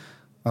electricity.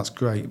 That's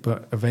great,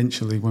 but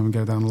eventually when we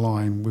go down the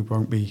line, we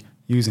won't be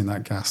using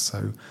that gas.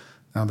 So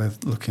now they're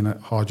looking at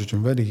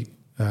hydrogen-ready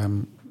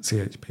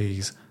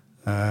CHPs,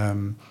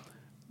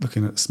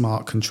 looking at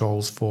smart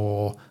controls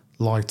for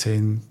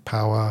lighting,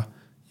 power.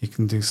 You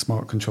can do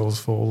smart controls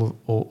for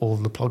all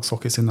of the plug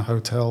sockets in the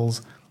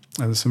hotels.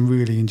 There's some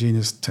really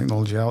ingenious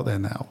technology out there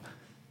now.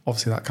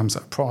 Obviously, that comes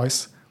at a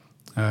price,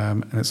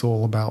 and it's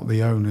all about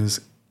the owners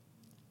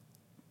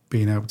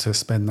being able to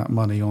spend that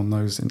money on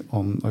those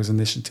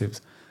initiatives.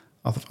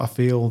 I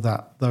feel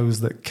that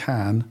those that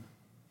can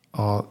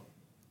are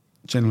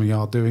generally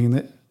doing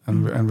it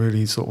and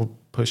really sort of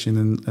pushing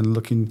and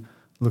looking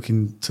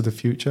to the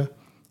future.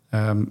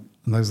 And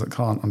those that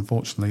can't,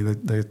 unfortunately,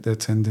 they're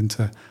tending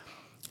to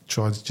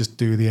try to just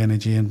do the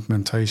energy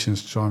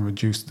implementations to try and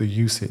reduce the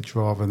usage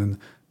rather than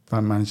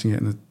managing it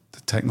in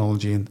the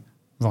technology in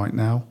right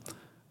now.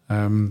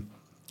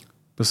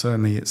 But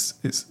certainly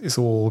it's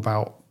all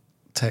about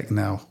tech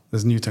now.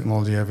 There's new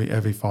technology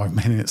every 5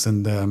 minutes,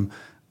 and I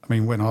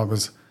mean, we're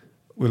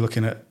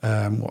looking at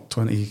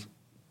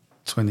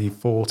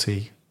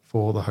 2040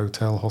 for the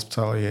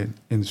hospitality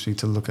industry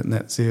to look at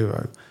net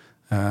zero.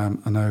 I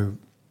know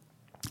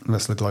the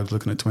rest of the globe's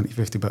looking at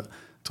 2050, but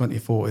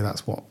 2040,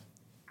 that's what,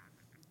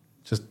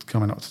 just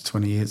coming up to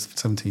 20 years,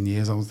 17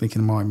 years. I was thinking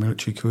of my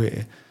military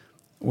career.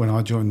 When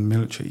I joined the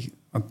military,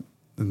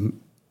 the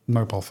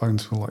mobile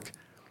phones were like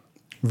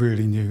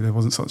really new. There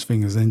wasn't such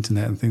thing as the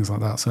internet and things like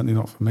that. Certainly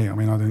not for me. I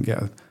mean, I didn't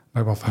get a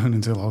mobile phone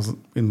until I was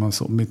in my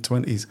sort of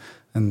mid-20s,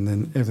 and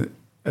then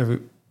ever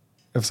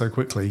so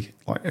quickly,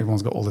 like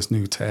everyone's got all this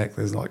new tech.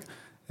 There's like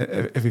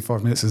every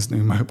 5 minutes there's a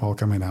new mobile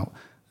coming out,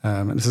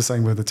 and it's the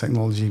same with the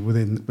technology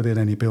within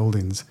any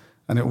buildings,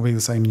 and it will be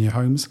the same in your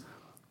homes.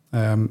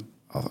 I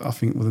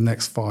think with the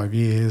next 5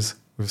 years,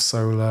 with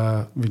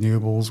solar,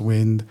 renewables,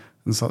 wind,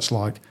 and such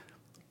like,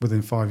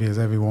 within 5 years,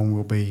 everyone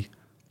will be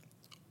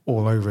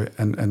all over it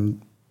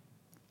and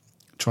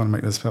trying to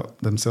make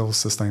themselves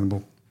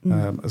sustainable,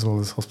 as well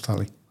as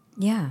hospitality.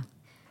 Yeah.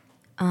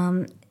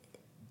 And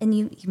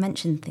you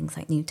mentioned things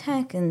like new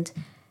tech, and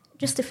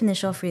just to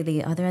finish off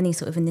really, are there any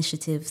sort of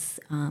initiatives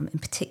in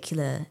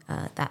particular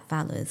that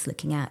Valor is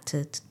looking at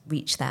to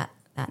reach that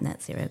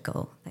net zero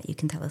goal that you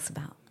can tell us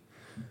about?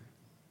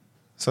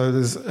 So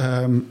there's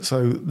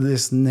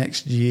this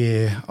next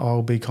year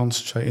I'll be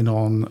concentrating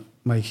on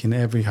making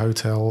every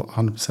hotel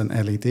 100%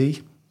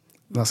 LED.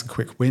 That's a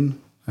quick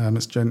win.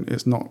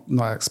 It's not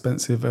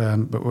expensive,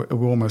 but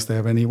we're almost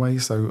there anyway.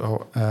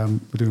 So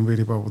we're doing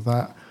really well with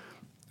that.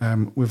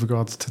 With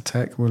regards to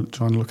tech, we're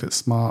trying to look at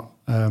smart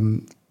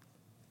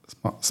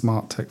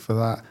tech for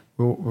that.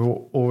 We've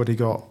already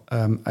got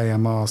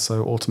AMR,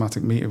 so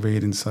automatic meter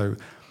reading. So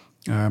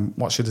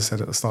what I should have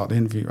said at the start of the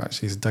interview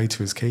actually is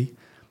data is key.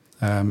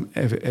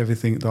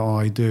 Everything that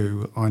I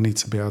do, I need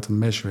to be able to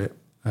measure it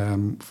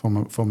from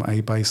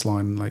a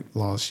baseline like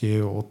last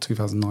year or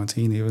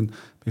 2019, even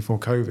before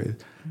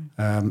COVID,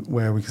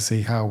 where we can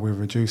see how we're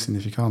reducing.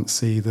 If you can't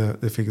see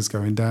the figures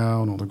going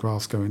down or the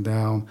graphs going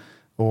down,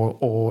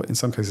 or in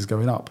some cases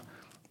going up,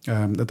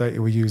 the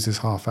data we use is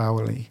half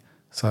hourly.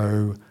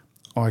 So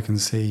I can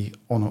see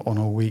on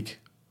a week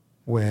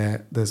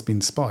where there's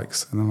been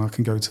spikes, and then I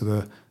can go to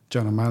the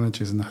general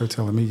managers in the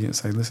hotel immediately and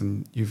say,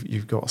 listen,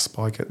 you've got a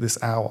spike at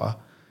this hour.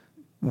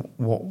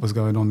 What was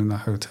going on in the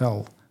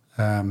hotel?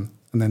 And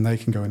then they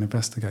can go and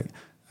investigate.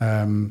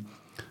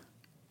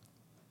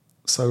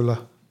 Solar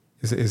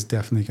is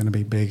definitely going to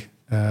be big.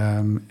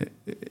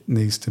 It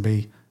needs to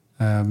be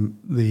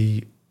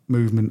the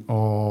movement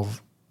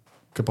of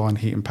combined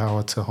heat and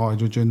power to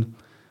hydrogen,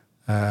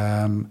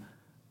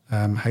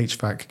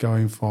 HVAC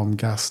going from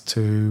gas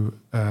to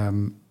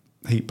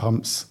heat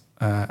pumps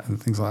and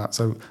things like that.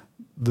 So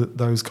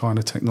those kind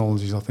of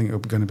technologies, I think, are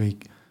going to be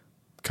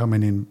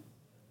coming in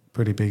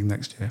pretty big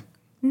next year.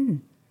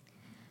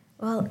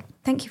 Well,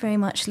 thank you very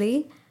much,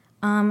 Lee.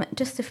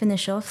 Just to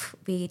finish off,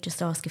 we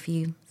just ask a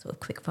few sort of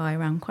quick fire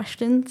round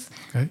questions.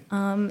 Okay.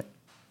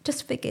 Just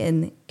to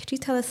begin, could you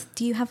tell us,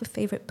 do you have a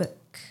favourite book?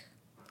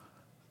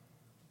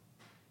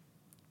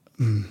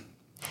 I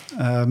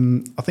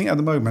think at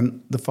the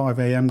moment, the 5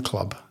 a.m.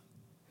 Club.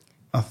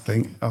 I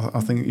think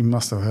you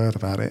must have heard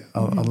about it.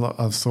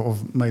 I've sort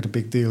of made a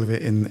big deal of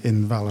it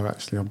in Valor.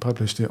 Actually, I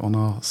published it on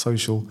our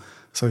social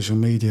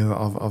media. That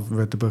I've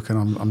read the book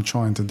and I'm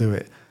trying to do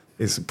it.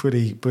 It's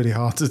pretty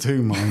hard to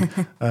do, mine,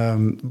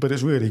 but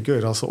it's really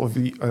good.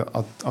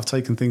 I've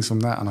taken things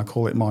from that and I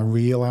call it my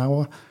real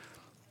hour.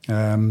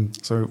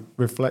 So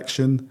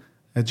reflection,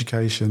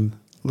 education,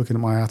 looking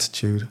at my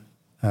attitude,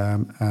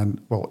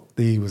 and well,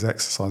 the E was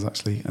exercise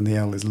actually, and the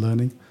L is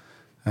learning.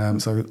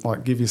 So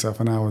like give yourself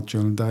an hour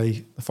during the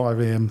day. The 5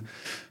 a.m.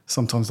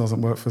 sometimes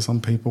doesn't work for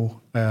some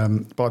people,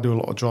 but I do a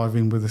lot of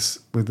driving with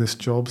this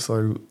job.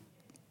 So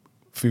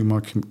through my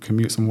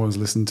commutes, I'm always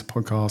listening to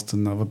podcasts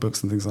and other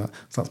books and things like that.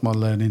 So that's my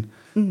learning.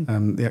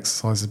 The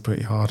exercise is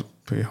pretty hard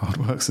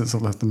work since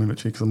I've left the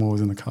military, because I'm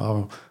always in the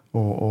car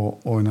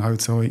or in a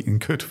hotel eating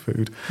good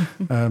food.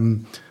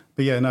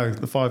 But yeah, no,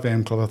 the 5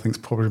 a.m. Club I think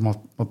is probably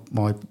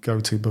my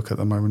go-to book at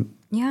the moment.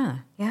 Yeah,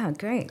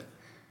 great.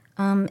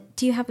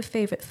 Do you have a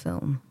favourite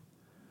film?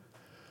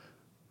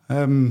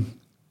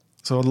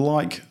 So I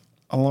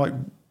like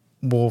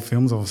war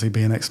films, obviously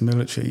being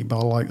ex-military, but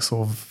I like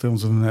sort of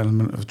films with an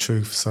element of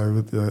truth.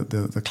 So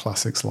the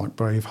classics like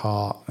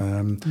Braveheart,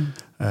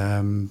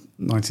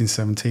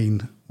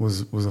 1917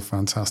 was a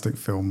fantastic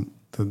film.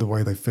 The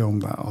way they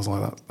filmed that, I was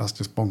like, that's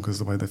just bonkers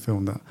the way they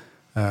filmed that.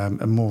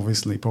 And more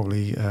recently,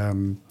 probably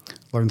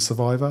Lone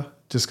Survivor,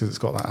 just because it's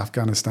got that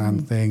Afghanistan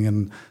thing,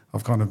 and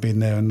I've kind of been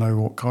there and know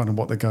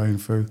what they're going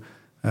through.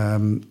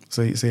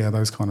 So yeah,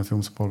 those kind of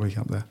films are probably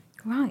up there.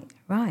 Right.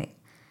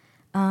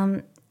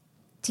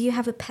 Do you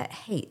have a pet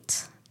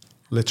hate?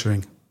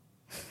 Littering.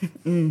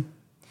 I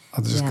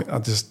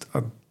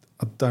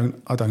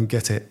don't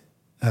get it.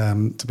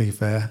 To be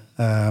fair,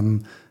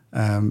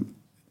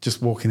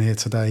 just walking here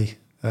today,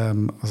 I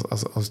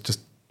was just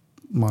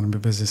minding my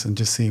business and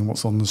just seeing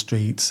what's on the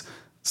streets,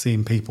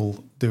 seeing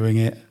people doing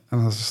it,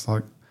 and I was just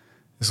like,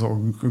 it sort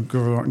of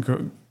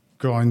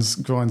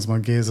grinds my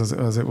gears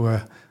as it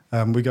were.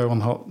 We go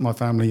on my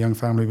family, young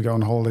family, we go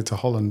on holiday to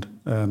Holland,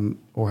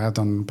 or have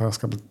done in the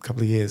past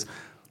couple of years,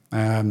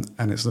 and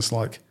it's just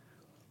like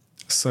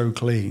so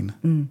clean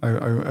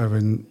over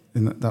in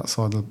that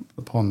side of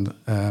the pond,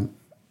 and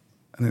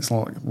it's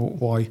like,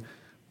 why?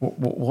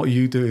 What are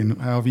you doing?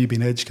 How have you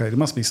been educated? It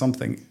must be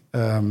something,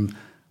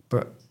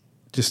 but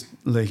just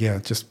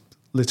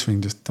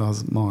littering just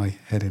does my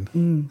head in.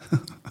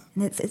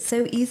 And it's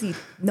so easy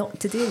not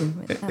to do.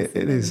 It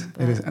is,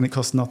 and it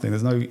costs nothing.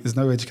 There's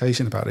no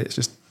education about it. It's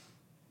just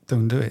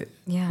don't do it.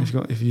 Yeah.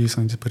 If you use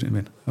something to put it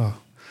in. Oh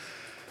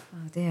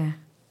dear.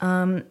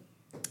 Well,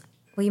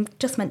 you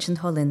just mentioned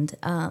Holland.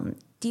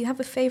 Do you have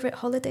a favourite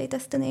holiday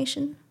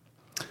destination?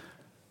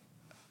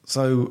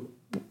 So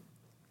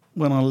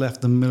when I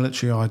left the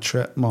military, I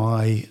trekked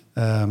my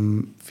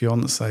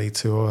fiance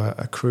to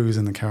a cruise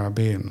in the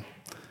Caribbean.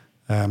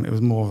 It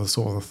was more of a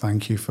sort of a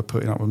thank you for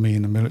putting up with me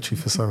in the military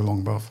for so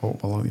long. But I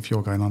thought, well, if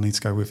you're going, I need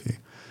to go with you.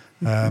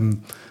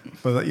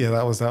 But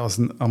that was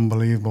an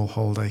unbelievable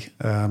holiday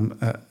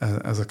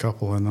as a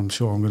couple, and I'm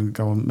sure I'm going to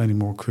go on many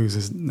more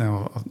cruises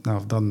now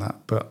I've done that.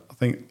 But I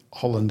think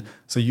Holland,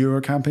 so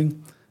Euro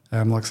camping.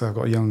 Like I said, I've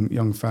got a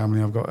young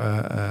family. I've got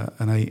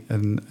an 8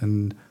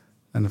 and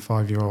a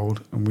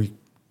 5-year-old, and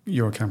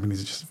Euro camping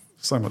is just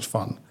so much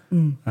fun.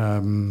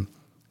 And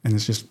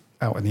it's just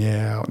out in the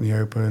air, out in the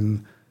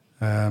open.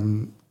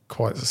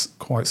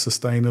 Quite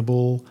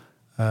sustainable,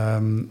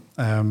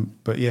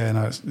 but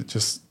it's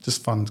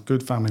just fun,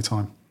 good family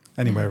time.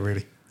 Anywhere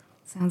really.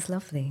 Sounds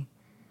lovely.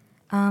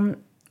 Who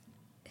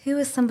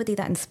was somebody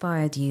that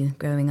inspired you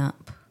growing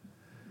up?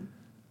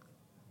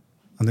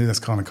 I knew this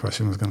kind of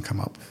question was going to come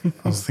up.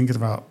 I was thinking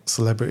about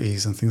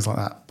celebrities and things like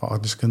that, but I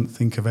just couldn't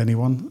think of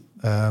anyone.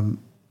 I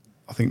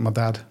think my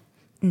dad.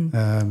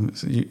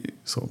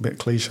 Sort of a bit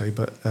cliche,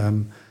 but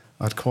I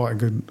had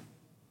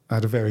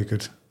a very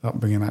good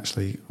upbringing.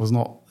 Actually,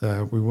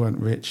 we weren't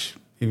rich.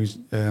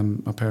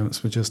 My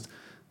parents were just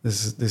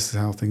this is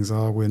how things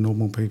are. We're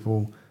normal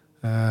people.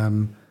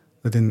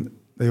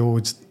 They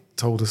always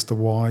told us the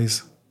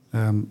whys.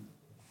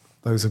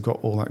 Those have got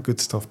all that good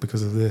stuff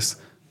because of this.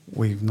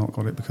 We've not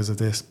got it because of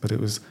this. But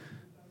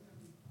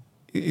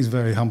he's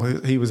very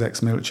humble. He was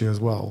ex-military as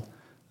well.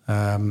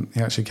 He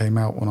actually came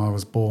out when I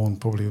was born.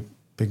 Probably a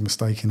big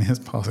mistake in his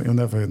part. He'll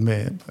never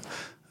admit it.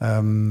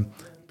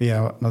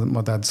 But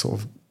my dad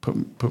sort of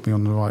put me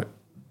on the right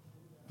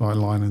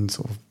line and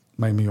sort of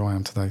made me who I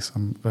am today. So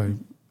I'm very,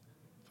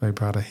 very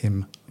proud of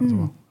him as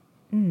well.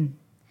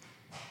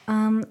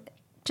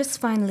 Just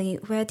finally,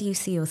 where do you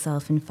see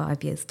yourself in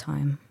 5 years'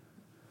 time?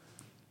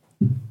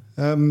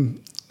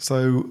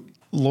 So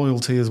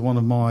loyalty is one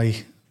of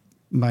my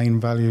main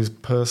values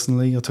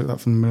personally. I took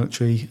that from the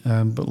military,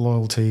 but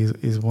loyalty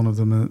is one of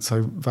them. And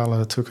so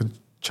Valor took a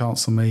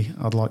chance on me.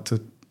 I'd like to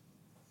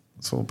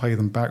sort of pay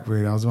them back,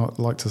 really. I'd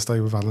like to stay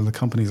with Valor. The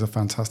company is a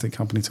fantastic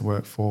company to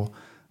work for.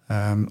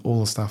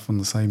 All the staff on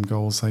the same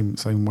goals,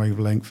 same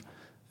wavelength.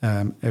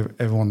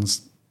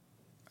 Everyone's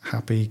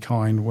happy,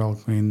 kind,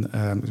 welcoming.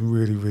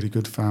 Really, really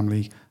good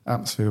family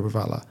atmosphere with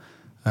Valor.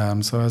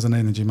 So as an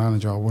energy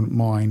manager, I wouldn't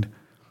mind.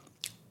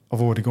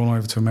 I've already gone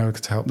over to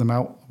America to help them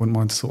out. I wouldn't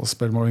mind to sort of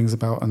spread my wings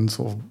about and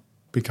sort of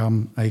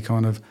become a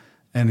kind of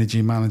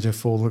energy manager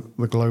for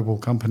the global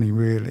company,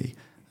 really.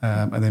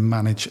 And then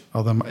manage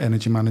other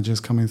energy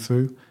managers coming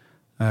through.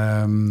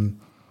 That's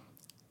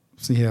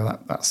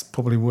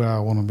probably where I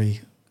want to be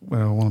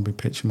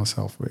pitching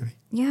myself, really.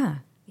 Yeah.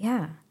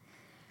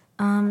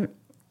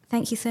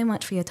 Thank you so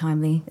much for your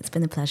time, Lee. It's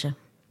been a pleasure.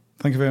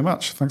 Thank you very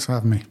much. Thanks for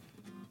having me.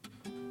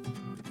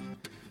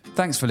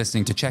 Thanks for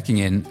listening to Checking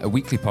In, a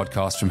weekly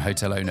podcast from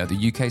Hotel Owner,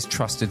 the UK's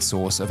trusted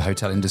source of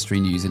hotel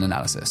industry news and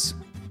analysis.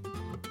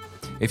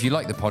 If you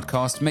like the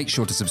podcast, make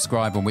sure to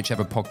subscribe on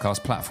whichever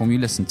podcast platform you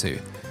listen to.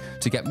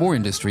 To get more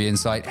industry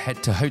insight,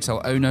 head to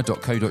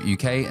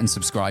hotelowner.co.uk and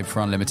subscribe for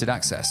unlimited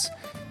access.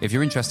 If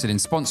you're interested in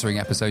sponsoring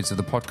episodes of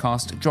the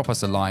podcast, drop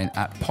us a line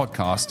at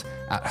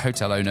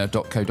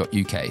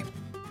podcast@hotelowner.co.uk.